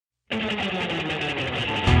Hi,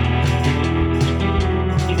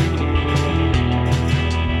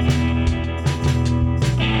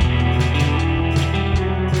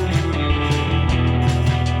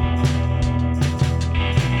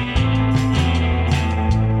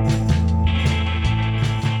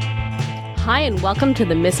 and welcome to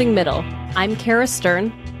The Missing Middle. I'm Kara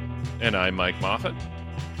Stern. And I'm Mike Moffat.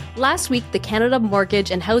 Last week, the Canada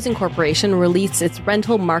Mortgage and Housing Corporation released its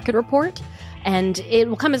rental market report, and it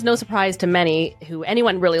will come as no surprise to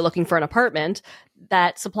anyone really looking for an apartment,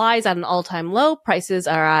 that supply is at an all-time low. Prices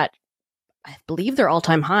are at, I believe they're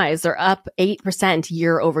all-time highs. They're up 8%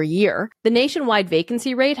 year over year. The nationwide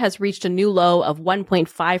vacancy rate has reached a new low of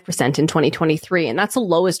 1.5% in 2023, and that's the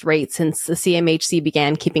lowest rate since the CMHC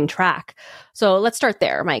began keeping track. So let's start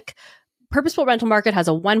there, Mike. Purpose-built rental market has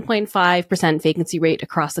a 1.5% vacancy rate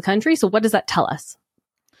across the country. So what does that tell us?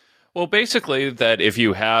 Well, basically that if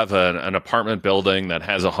you have an apartment building that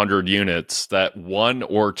has 100 units, that one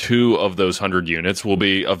or two of those 100 units will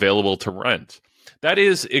be available to rent. That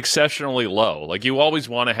is exceptionally low. Like, you always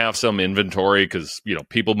want to have some inventory because,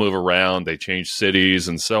 people move around, they change cities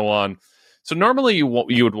and so on. So normally you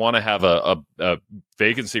would want to have a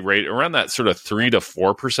vacancy rate around that sort of 3 to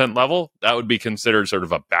 4% level. That would be considered sort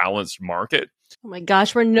of a balanced market. Oh my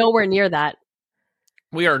gosh, we're nowhere near that.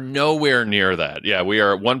 We are nowhere near that. Yeah, we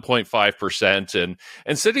are at 1.5%.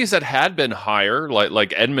 And cities that had been higher,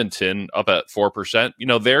 like Edmonton, up at 4%,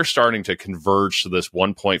 they're starting to converge to this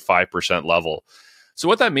 1.5% level. So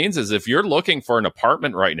what that means is if you're looking for an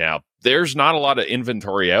apartment right now, there's not a lot of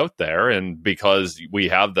inventory out there. And because we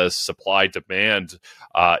have this supply-demand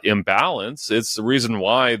imbalance, it's the reason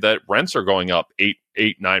why that rents are going up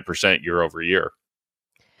 9% year over year.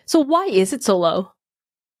 So why is it so low?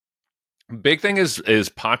 Big thing is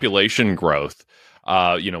population growth.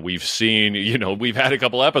 We've seen, we've had a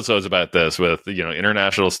couple episodes about this with,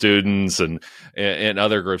 international students and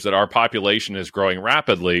other groups, that our population is growing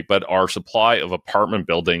rapidly, but our supply of apartment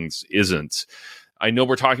buildings isn't. I know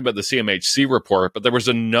we're talking about the CMHC report, but there was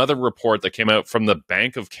another report that came out from the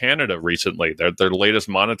Bank of Canada recently, their latest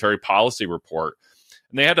monetary policy report.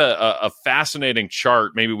 And they had a fascinating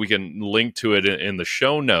chart. Maybe we can link to it in the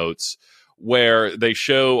show notes, where they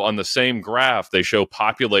show on the same graph, they show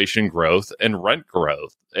population growth and rent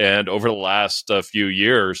growth. And over the last few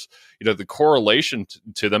years, the correlation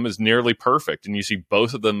to them is nearly perfect. And you see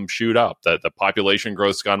both of them shoot up. That the population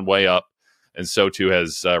growth's gone way up, and so too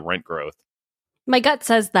has rent growth. My gut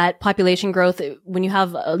says that population growth, when you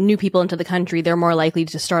have new people into the country, they're more likely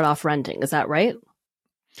to start off renting. Is that right?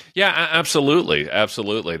 Yeah, absolutely.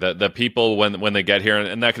 Absolutely. The people, when they get here,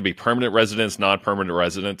 and that could be permanent residents, non-permanent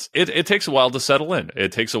residents, it takes a while to settle in.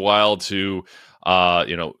 It takes a while to,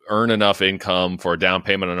 earn enough income for a down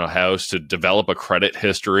payment on a house, to develop a credit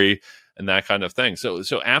history and that kind of thing. So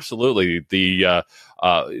absolutely, the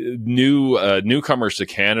newcomers to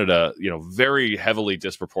Canada, very heavily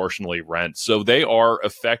disproportionately rent. So they are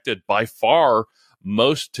affected by far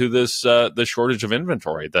most to this the shortage of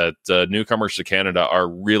inventory, that newcomers to Canada are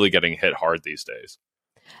really getting hit hard these days.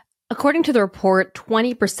 According to the report,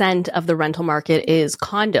 20% of the rental market is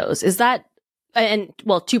condos. Is that, and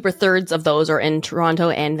well, 2/3 of those are in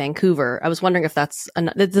Toronto and Vancouver. I was wondering if does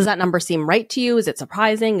that number seem right to you? Is it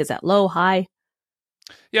surprising? Is that low, high?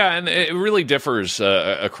 Yeah, and it really differs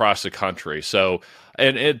across the country. So,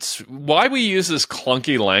 and it's why we use this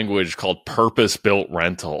clunky language called purpose-built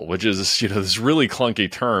rental, which is, this really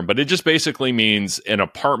clunky term, but it just basically means an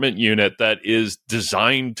apartment unit that is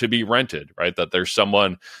designed to be rented, right? That there's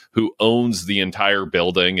someone who owns the entire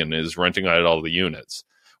building and is renting out all the units.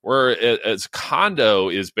 Whereas condo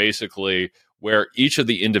is basically where each of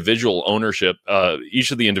the individual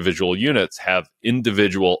units have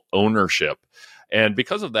individual ownership. And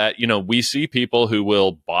because of that, we see people who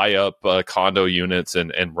will buy up condo units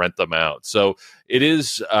and rent them out. So it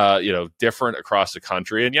is, different across the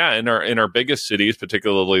country. And yeah, in our biggest cities,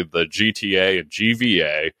 particularly the GTA and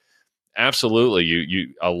GVA,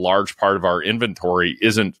 absolutely, a large part of our inventory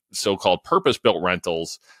isn't so-called purpose-built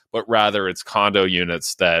rentals, but rather it's condo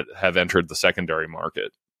units that have entered the secondary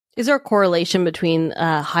market. Is there a correlation between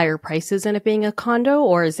higher prices and it being a condo,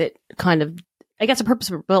 or is it kind of, I guess, a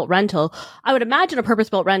purpose-built rental? I would imagine a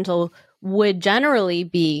purpose-built rental would generally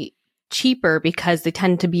be cheaper because they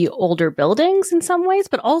tend to be older buildings in some ways,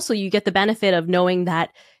 but also you get the benefit of knowing that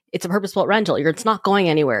it's a purpose-built rental. It's not going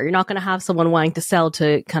anywhere. You're not going to have someone wanting to sell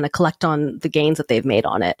to kind of collect on the gains that they've made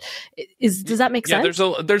on it. Does that make sense?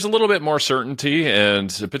 There's a little bit more certainty, and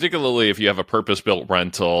particularly if you have a purpose-built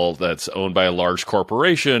rental that's owned by a large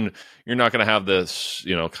corporation, you're not going to have this,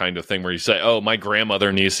 kind of thing where you say, oh, my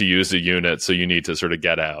grandmother needs to use the unit, so you need to sort of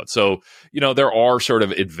get out. So, there are sort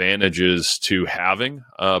of advantages to having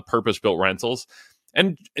purpose-built rentals.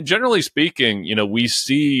 And generally speaking, we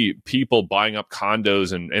see people buying up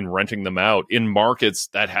condos and renting them out in markets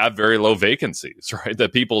that have very low vacancies, right?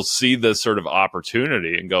 That people see this sort of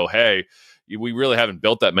opportunity and go, hey, we really haven't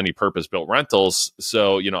built that many purpose-built rentals.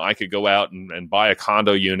 So, I could go out and buy a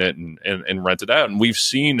condo unit and rent it out. And we've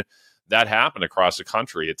seen that happen across the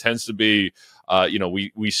country. It tends to be,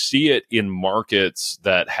 we see it in markets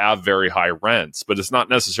that have very high rents, but it's not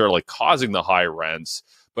necessarily causing the high rents,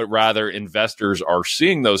 but rather investors are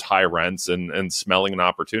seeing those high rents and smelling an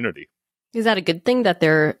opportunity. Is that a good thing that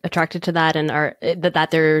they're attracted to that and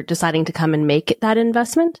that they're deciding to come and make that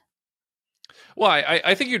investment? Well,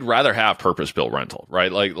 I think you'd rather have purpose-built rental,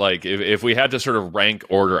 right? Like if we had to sort of rank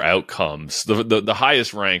order outcomes, the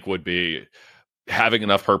highest rank would be having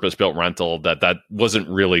enough purpose-built rental that wasn't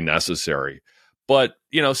really necessary. But,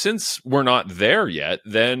 since we're not there yet,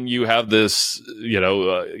 then you have this,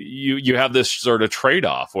 you have this sort of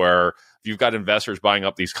trade-off where you've got investors buying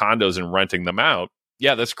up these condos and renting them out.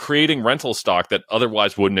 Yeah, that's creating rental stock that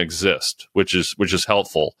otherwise wouldn't exist, which is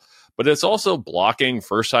helpful. But it's also blocking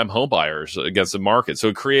first-time homebuyers against the market. So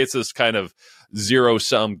it creates this kind of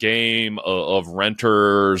zero-sum game of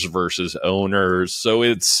renters versus owners. So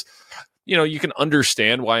it's, you can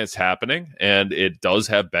understand why it's happening, and it does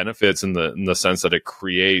have benefits in the sense that it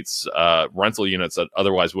creates rental units that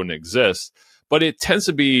otherwise wouldn't exist. But it tends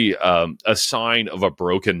to be a sign of a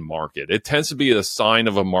broken market. It tends to be a sign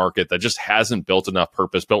of a market that just hasn't built enough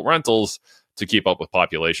purpose-built rentals to keep up with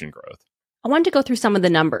population growth. I wanted to go through some of the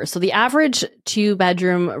numbers. So the average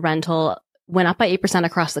 2-bedroom rental went up by 8%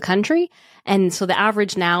 across the country, and so the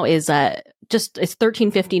average now is it's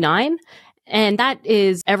 $1,359. And that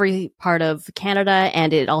is every part of Canada,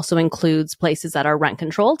 and it also includes places that are rent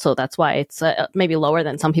controlled. So that's why it's maybe lower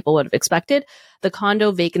than some people would have expected. The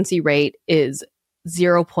condo vacancy rate is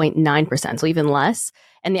 0.9%, so even less.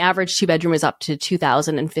 And the average 2-bedroom is up to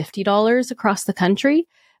 $2,050 across the country.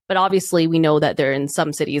 But obviously, we know that they're in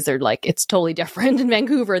some cities, it's totally different. In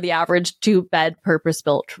Vancouver, the average 2-bed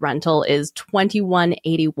purpose-built rental is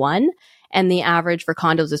 $2,181, and the average for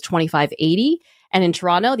condos is $2,580. And in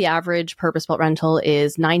Toronto, the average purpose-built rental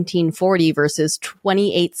is $1,940 versus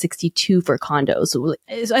 $2,862 for condos. So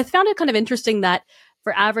I found it kind of interesting that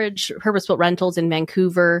for average purpose-built rentals in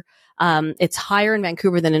Vancouver, it's higher in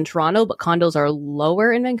Vancouver than in Toronto, but condos are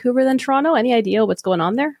lower in Vancouver than Toronto. Any idea what's going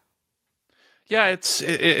on there? Yeah,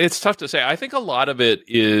 it's tough to say. I think a lot of it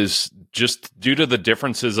is just due to the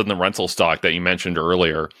differences in the rental stock that you mentioned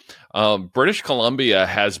earlier. British Columbia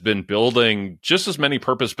has been building just as many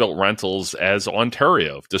purpose-built rentals as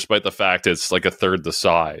Ontario, despite the fact it's like a third the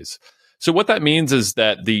size. So what that means is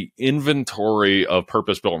that the inventory of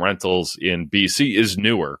purpose-built rentals in BC is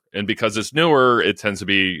newer. And because it's newer, it tends to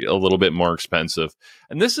be a little bit more expensive.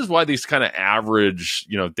 And this is why these kind of average,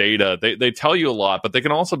 data, they tell you a lot, but they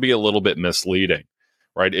can also be a little bit misleading,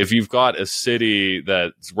 right? If you've got a city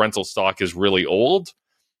that's rental stock is really old,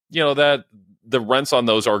 that the rents on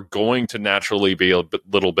those are going to naturally be a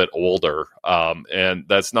little bit older. And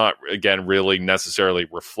that's not, again, really necessarily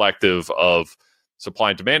reflective of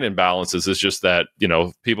supply and demand imbalances. Is just that,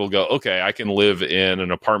 people go, okay, I can live in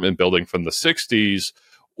an apartment building from the 60s,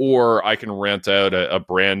 or I can rent out a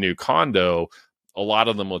brand new condo. A lot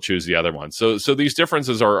of them will choose the other one. So these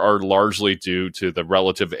differences are largely due to the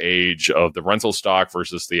relative age of the rental stock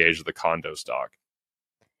versus the age of the condo stock.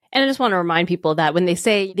 And I just want to remind people that when they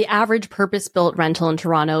say the average purpose-built rental in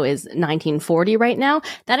Toronto is $1,940 right now,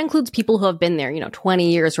 that includes people who have been there,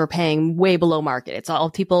 20 years who are paying way below market. It's all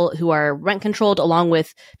people who are rent controlled along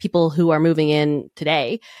with people who are moving in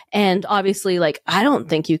today. And obviously, I don't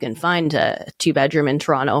think you can find a 2-bedroom in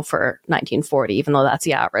Toronto for $1,940, even though that's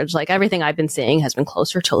the average. Everything I've been seeing has been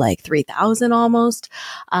closer to $3,000 almost.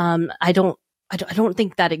 I don't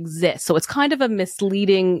think that exists. So it's kind of a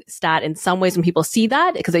misleading stat in some ways when people see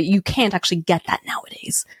that, because you can't actually get that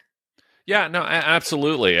nowadays. Yeah, no,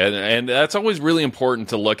 absolutely. And that's always really important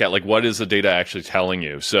to look at, what is the data actually telling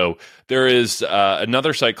you? So there is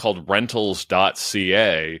another site called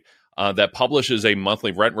rentals.ca that publishes a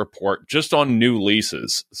monthly rent report just on new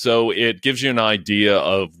leases. So it gives you an idea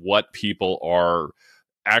of what people are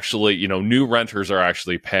actually, new renters are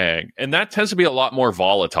actually paying. And that tends to be a lot more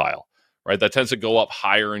volatile. Right, that tends to go up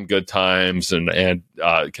higher in good times and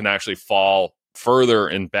can actually fall further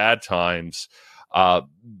in bad times.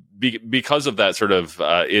 Because of that sort of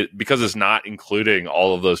because it's not including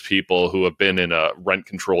all of those people who have been in a rent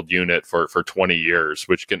controlled unit for 20 years,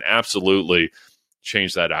 which can absolutely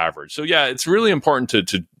change that average. So yeah, it's really important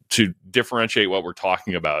to differentiate what we're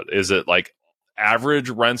talking about. Is it like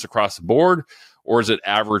average rents across the board, or is it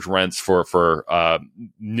average rents for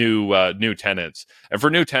new tenants? And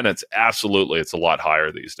for new tenants, absolutely, it's a lot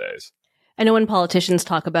higher these days. I know when politicians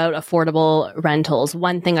talk about affordable rentals,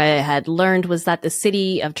 one thing I had learned was that the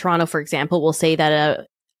city of Toronto, for example, will say that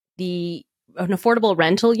an affordable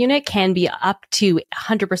rental unit can be up to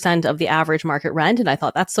 100% of the average market rent. And I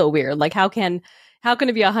thought that's so weird. Like, how can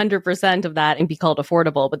it be 100% of that and be called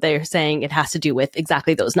affordable? But they're saying it has to do with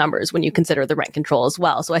exactly those numbers when you consider the rent control as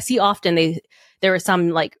well. So I see often there are some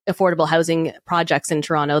like affordable housing projects in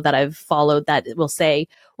Toronto that I've followed that will say,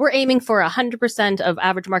 we're aiming for 100% of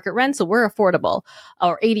average market rent, so we're affordable,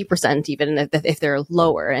 or 80% even if they're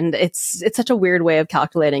lower. And it's such a weird way of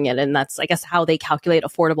calculating it. And that's, I guess, how they calculate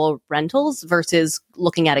affordable rentals versus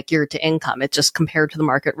looking at it geared to income. It's just compared to the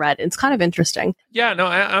market rent. It's kind of interesting. Yeah, no,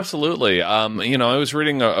 absolutely. I was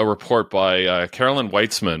reading a report by Carolyn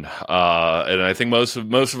Weitzman, and I think most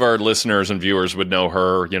of our listeners and viewers would know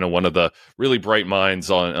her. One of the really bright minds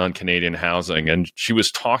on Canadian housing, and she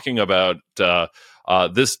was talking about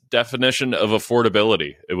this definition of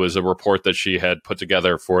affordability. It was a report that she had put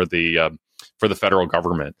together for the federal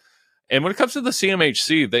government. And when it comes to the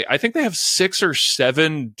CMHC, I think they have 6 or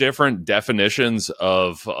 7 different definitions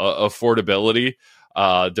of affordability,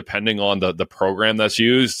 depending on the program that's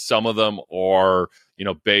used. Some of them are,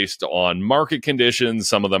 based on market conditions.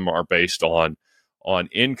 Some of them are based on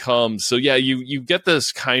income. So yeah, you get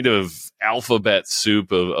this kind of alphabet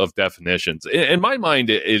soup of definitions. In my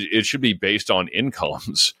mind, it should be based on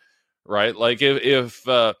incomes, right? Like if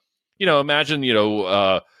imagine,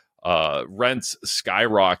 rents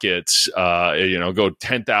skyrocket, go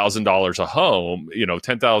 $10,000 a home,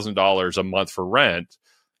 $10,000 a month for rent.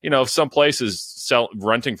 If some places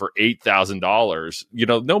renting for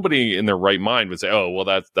 $8,000, nobody in their right mind would say, "Oh, well,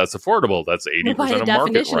 that's affordable. That's 80% of market rent." By the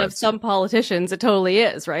definition of some politicians, it totally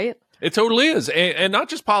is, right? It totally is, and not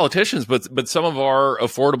just politicians, but some of our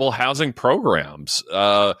affordable housing programs.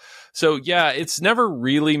 So yeah, it's never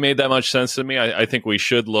really made that much sense to me. I think we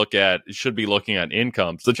should be looking at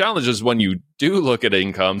incomes. The challenge is when you do look at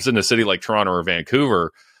incomes in a city like Toronto or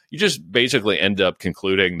Vancouver, you just basically end up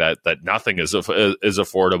concluding that nothing is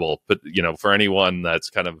affordable. But for anyone that's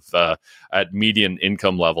kind of at median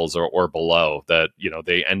income levels or below, that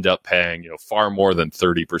they end up paying far more than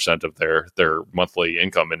 30% of their monthly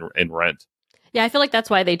income in rent. Yeah, I feel like that's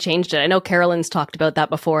why they changed it. I know Carolyn's talked about that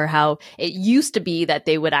before, how it used to be that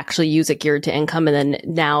they would actually use it geared to income, and then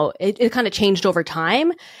now it kind of changed over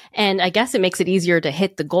time. And I guess it makes it easier to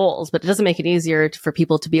hit the goals, but it doesn't make it easier for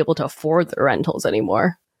people to be able to afford their rentals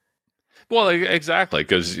anymore. Well, exactly,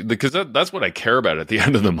 because that's what I care about at the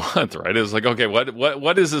end of the month, right? It's like, okay,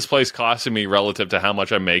 what is this place costing me relative to how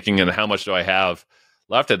much I'm making, and how much do I have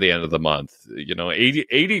left at the end of the month?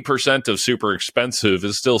 80% of super expensive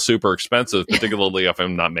is still super expensive, particularly if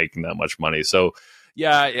I'm not making that much money. So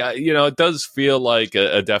yeah, it does feel like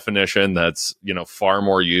a definition that's far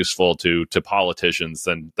more useful to politicians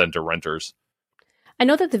than to renters. I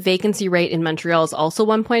know that the vacancy rate in Montreal is also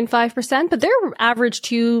 1.5%, but their average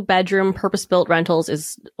 2-bedroom purpose-built rentals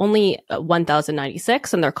is only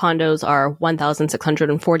 1,096, and their condos are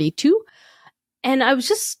 1,642. And I was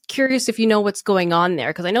just curious if you know what's going on there,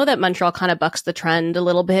 because I know that Montreal kind of bucks the trend a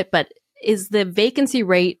little bit, but is the vacancy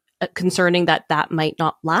rate concerning that might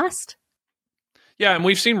not last? Yeah, and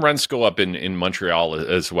we've seen rents go up in Montreal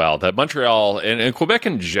as well. That Montreal and Quebec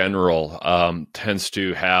in general tends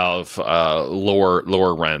to have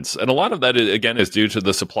lower rents. And a lot of that, again, is due to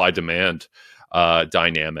the supply-demand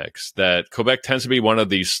dynamics. That Quebec tends to be one of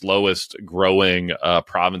the slowest growing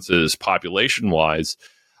provinces population-wise.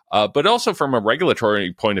 But also from a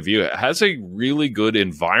regulatory point of view, it has a really good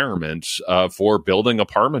environment for building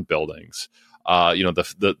apartment buildings.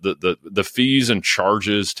 The fees and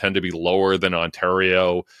charges tend to be lower than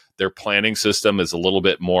Ontario. Their planning system is a little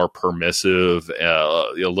bit more permissive,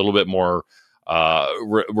 a little bit more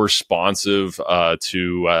responsive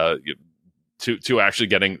to actually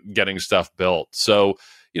getting stuff built. So,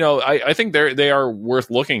 I think they are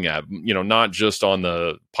worth looking at. Not just on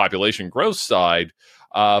the population growth side,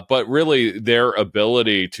 but really their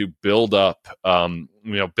ability to build up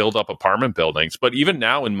apartment buildings. But even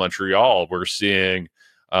now in Montreal, we're seeing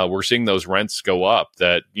those rents go up.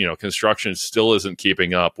 That construction still isn't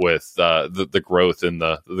keeping up with the growth in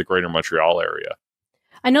the greater Montreal area.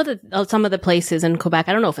 I know that some of the places in Quebec,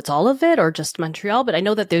 I don't know if it's all of it or just Montreal, but I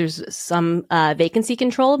know that there's some vacancy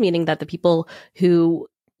control, meaning that the people who,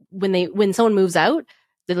 when someone moves out,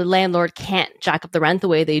 the landlord can't jack up the rent the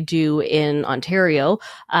way they do in Ontario.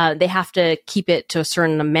 They have to keep it to a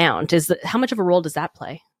certain amount. How much of a role does that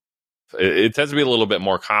play? It tends to be a little bit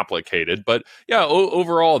more complicated, but yeah,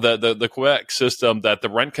 overall, the Quebec system, that the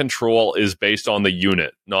rent control is based on the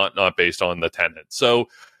unit, not based on the tenant. So,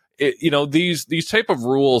 these type of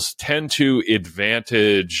rules tend to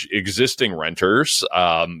advantage existing renters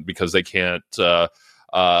because they can't, they're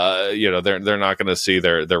not going to see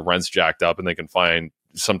their rents jacked up, and they can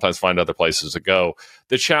sometimes find other places to go.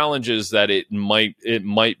 The challenge is that it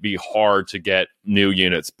might be hard to get new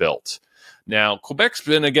units built. Now, Quebec's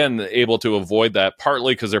been, again, able to avoid that,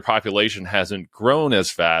 partly because their population hasn't grown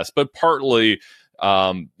as fast, but partly,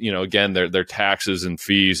 again, their taxes and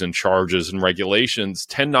fees and charges and regulations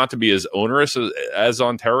tend not to be as onerous as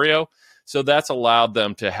Ontario. So that's allowed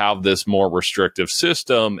them to have this more restrictive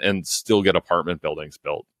system and still get apartment buildings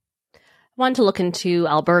built. I wanted to look into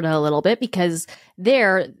Alberta a little bit because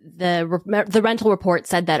there, the rental report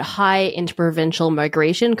said that high interprovincial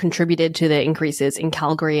migration contributed to the increases in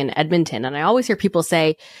Calgary and Edmonton. And I always hear people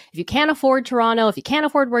say, if you can't afford Toronto, if you can't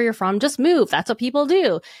afford where you're from, just move. That's what people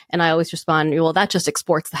do. And I always respond, well, that just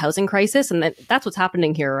exports the housing crisis. And that's what's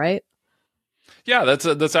happening here, right? Yeah,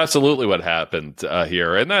 that's absolutely what happened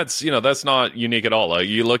here. And that's not unique at all.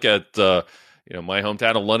 You look at my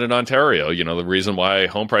hometown of London, Ontario. The reason why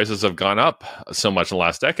home prices have gone up so much in the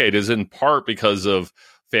last decade is in part because of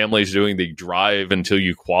families doing the drive until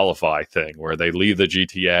you qualify thing, where they leave the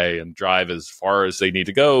GTA and drive as far as they need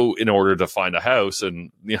to go in order to find a house.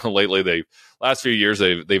 And lately, last few years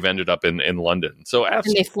they've ended up in London. So and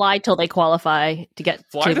they fly till they qualify to get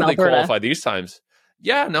to Alberta. They qualify these times.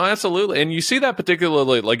 Yeah, no, absolutely. And you see that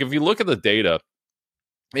particularly, like if you look at the data,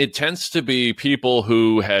 it tends to be people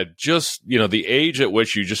who had just, the age at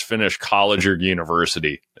which you just finished college or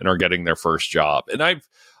university and are getting their first job. And I've,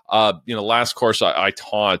 last course I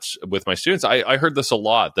taught with my students, I heard this a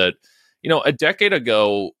lot that, a decade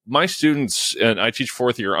ago, my students, and I teach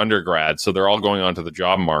fourth year undergrad, so they're all going on to the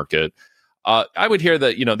job market. I would hear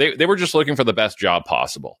that, they were just looking for the best job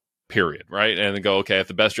possible, period. Right. And they go, okay, if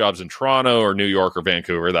the best job's in Toronto or New York or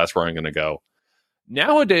Vancouver, that's where I'm going to go.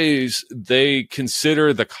 Nowadays, they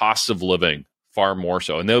consider the cost of living far more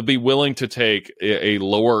so, and they'll be willing to take a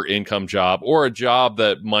lower income job or a job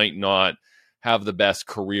that might not have the best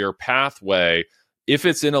career pathway if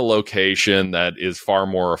it's in a location that is far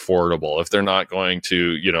more affordable, if they're not going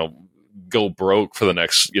to, go broke for the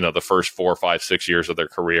next, the first 4, 5, 6 years of their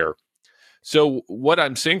career. So what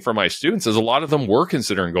I'm seeing from my students is a lot of them were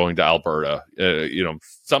considering going to Alberta.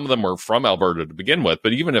 Some of them were from Alberta to begin with,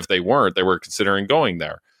 but even if they weren't, they were considering going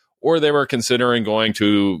there. Or they were considering going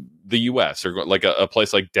to the U.S. or like a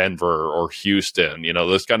place like Denver or Houston,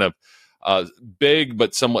 those kind of big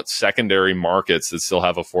but somewhat secondary markets that still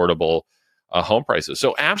have affordable home prices.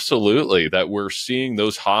 So absolutely that we're seeing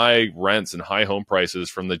those high rents and high home prices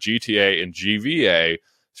from the GTA and GVA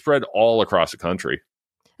spread all across the country.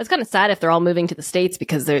 It's kind of sad if they're all moving to the States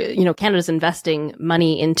because Canada's investing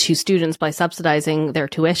money into students by subsidizing their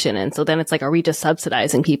tuition. And so then it's like, are we just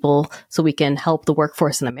subsidizing people so we can help the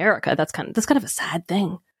workforce in America? That's kind of a sad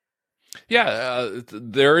thing. Yeah,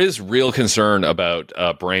 there is real concern about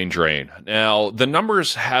brain drain. Now, the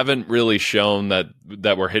numbers haven't really shown that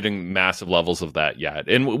we're hitting massive levels of that yet.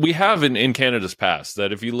 And we have in Canada's past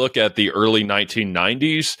that if you look at the early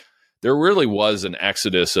 1990s, there really was an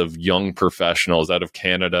exodus of young professionals out of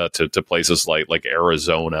Canada to places like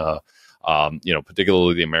Arizona,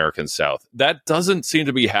 particularly the American South. That doesn't seem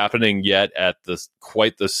to be happening yet at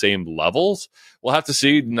quite the same levels. We'll have to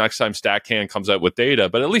see next time StatCan comes out with data,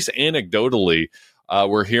 but at least anecdotally,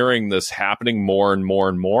 we're hearing this happening more and more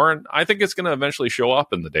and more, and I think it's going to eventually show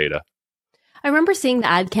up in the data. I remember seeing the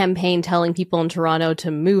ad campaign telling people in Toronto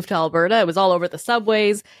to move to Alberta. It was all over the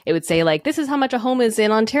subways. It would say, like, this is how much a home is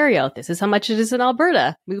in Ontario. This is how much it is in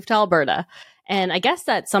Alberta. Move to Alberta. And I guess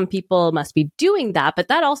that some people must be doing that, but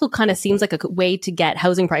that also kind of seems like a way to get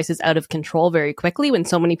housing prices out of control very quickly when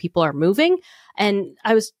so many people are moving. And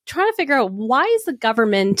I was trying to figure out, why is the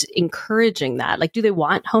government encouraging that? Like, do they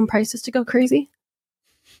want home prices to go crazy?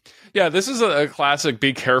 Yeah, this is a classic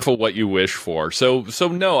be careful what you wish for. So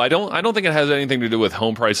no, I don't think it has anything to do with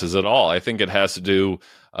home prices at all. I think it has to do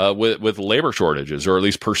with labor shortages, or at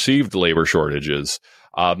least perceived labor shortages.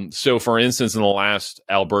 So for instance, in the last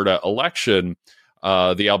Alberta election,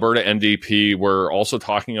 the Alberta NDP were also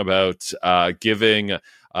talking about giving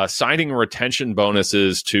signing retention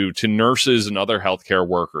bonuses to nurses and other healthcare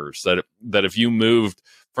workers, that if you moved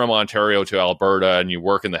from Ontario to Alberta and you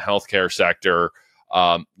work in the healthcare sector,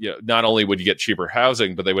 not only would you get cheaper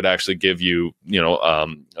housing, but they would actually give you,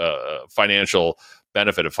 financial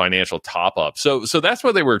benefit, a financial top up. So that's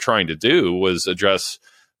what they were trying to do, was address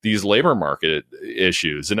these labor market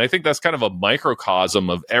issues. And I think that's kind of a microcosm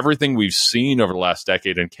of everything we've seen over the last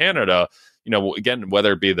decade in Canada. Again,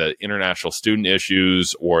 whether it be the international student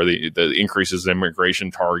issues or the increases in immigration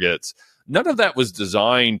targets, none of that was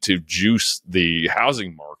designed to juice the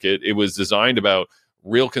housing market. It was designed about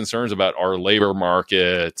real concerns about our labor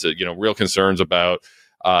market, real concerns about,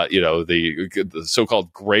 the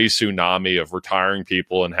so-called gray tsunami of retiring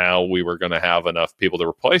people and how we were going to have enough people to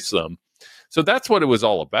replace them. So that's what it was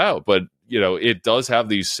all about. But, it does have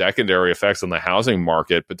these secondary effects on the housing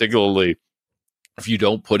market, particularly if you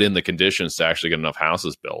don't put in the conditions to actually get enough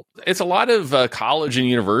houses built. It's a lot of college and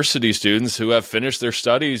university students who have finished their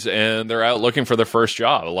studies and they're out looking for their first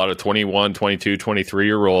job. A lot of 21, 22,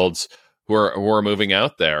 23-year-olds who are moving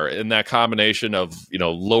out there. And that combination of,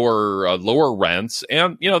 lower rents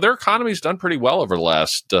and, their economy's done pretty well over the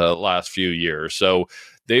last few years. So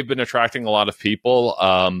they've been attracting a lot of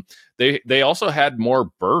people. They also had more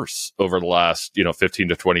births over the last, 15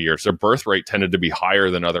 to 20 years. Their birth rate tended to be higher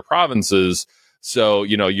than other provinces. So,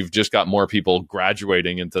 you've just got more people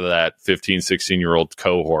graduating into that 15, 16-year-old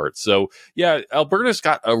cohort. So, yeah, Alberta's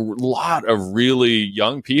got a lot of really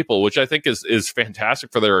young people, which I think is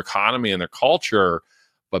fantastic for their economy and their culture.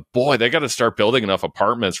 But boy, they got to start building enough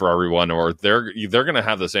apartments for everyone, or they're going to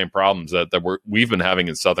have the same problems that we've been having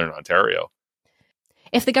in Southern Ontario.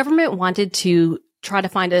 If the government wanted to try to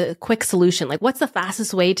find a quick solution, like what's the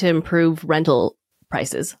fastest way to improve rental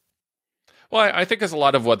prices? Well, I think it's a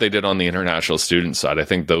lot of what they did on the international student side. I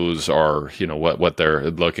think those are, what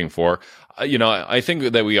they're looking for. I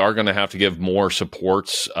think that we are going to have to give more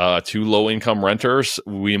supports to low-income renters.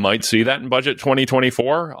 We might see that in budget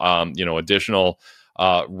 2024, additional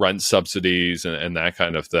rent subsidies and that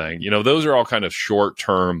kind of thing. Those are all kind of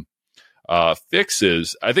short-term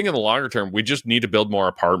fixes. I think in the longer term, we just need to build more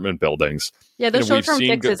apartment buildings. Yeah, those short-term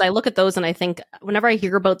fixes, I look at those and I think whenever I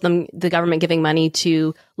hear about them, the government giving money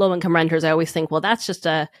to low-income renters, I always think, well, that's just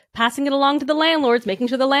passing it along to the landlords, making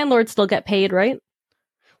sure the landlords still get paid, right?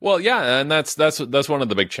 Well, yeah, and that's one of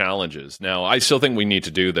the big challenges. Now, I still think we need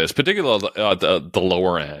to do this, particularly at the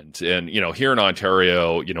lower end. And, here in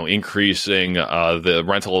Ontario, increasing the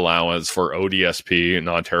rental allowance for ODSP in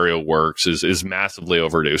Ontario Works is massively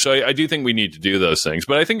overdue. So I do think we need to do those things.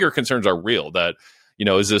 But I think your concerns are real that,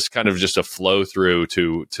 is this kind of just a flow through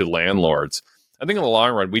to landlords? I think in the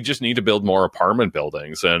long run, we just need to build more apartment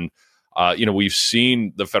buildings. And we've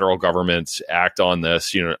seen the federal government act on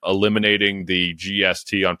this, eliminating the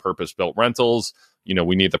GST on purpose-built rentals.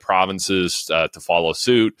 We need the provinces to follow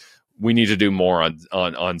suit. We need to do more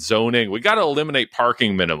on zoning. We got to eliminate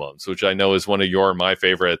parking minimums, which I know is one of my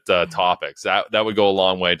favorite topics. That would go a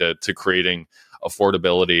long way to creating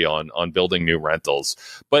affordability on building new rentals.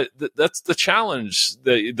 But that's the challenge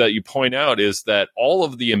that you point out, is that all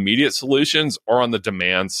of the immediate solutions are on the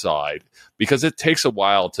demand side, because it takes a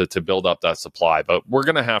while to build up that supply. But we're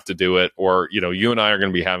going to have to do it, or, you and I are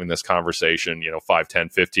going to be having this conversation, 5, 10,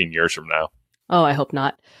 15 years from now. Oh, I hope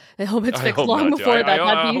not. I hope it's fixed long before that.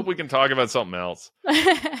 I hope we can talk about something else.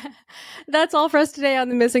 That's all for us today on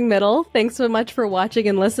The Missing Middle. Thanks so much for watching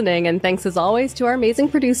and listening. And thanks as always to our amazing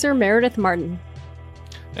producer, Meredith Martin.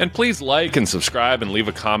 And please like and subscribe and leave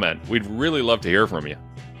a comment. We'd really love to hear from you.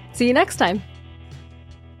 See you next time.